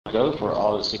Go for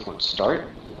auto sequence start.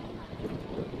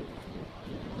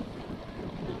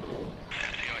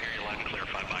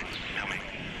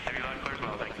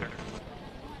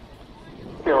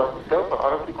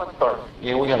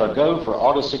 And we have a go for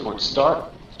auto sequence start.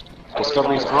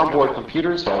 Discovery's onboard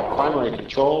computers have primary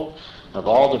control of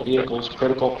all the vehicle's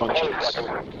critical functions.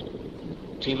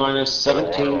 T-minus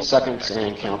 17 seconds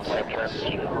and counting.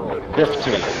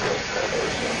 15,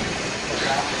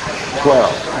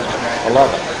 12,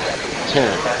 11, 10, 9,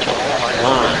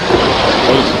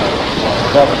 8,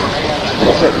 7,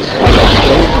 6,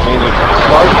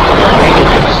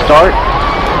 start,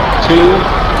 2,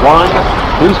 1,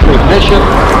 booster ignition,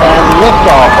 and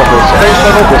liftoff of the Space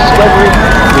Shuttle Discovery,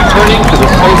 returning to the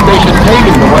space station,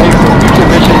 paving the way for future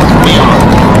missions beyond.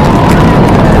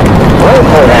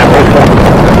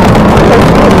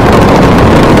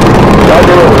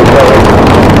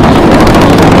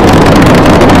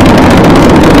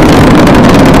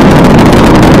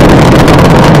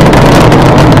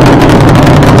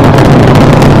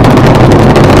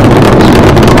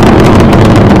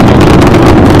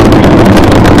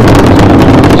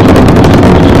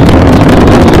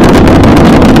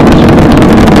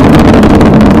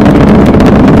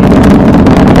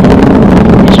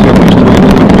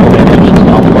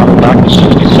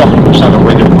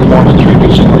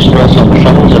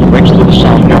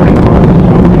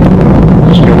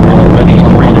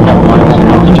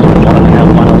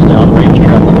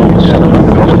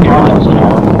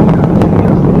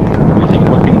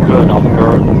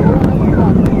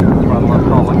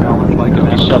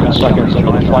 Seconds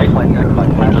into the flight,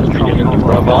 engines beginning to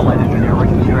rev up.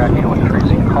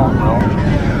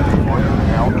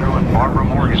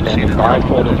 Standing by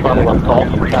for the throttle up call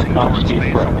from Capcom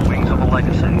Steve Frill.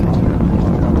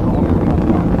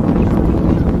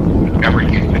 Discovery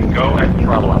Houston, go at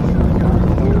throttle up.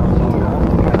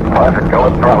 Go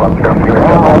at throttle up, throttle up.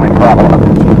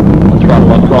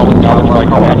 Throttle up call acknowledged by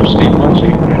Commander Steve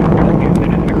Lindsay. Houston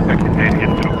is expected to hit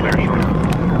to clear shortly.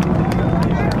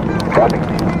 Copy.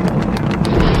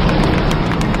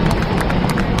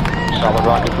 Solid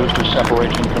rocket booster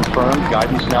separation confirmed.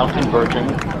 Guidance now converging.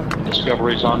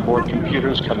 Discovery's onboard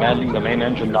computers commanding the main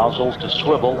engine nozzles to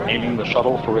swivel, aiming the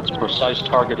shuttle for its precise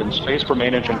target in space for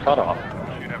main engine cutoff.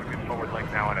 Should have a good forward leg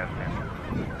now at S10.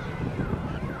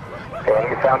 Okay,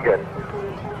 you sound good.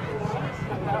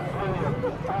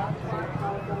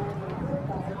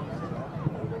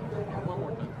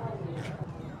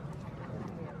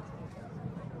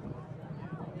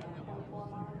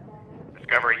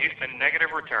 Discovery Houston,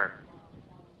 negative return.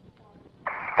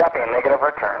 Copy, a negative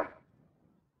return.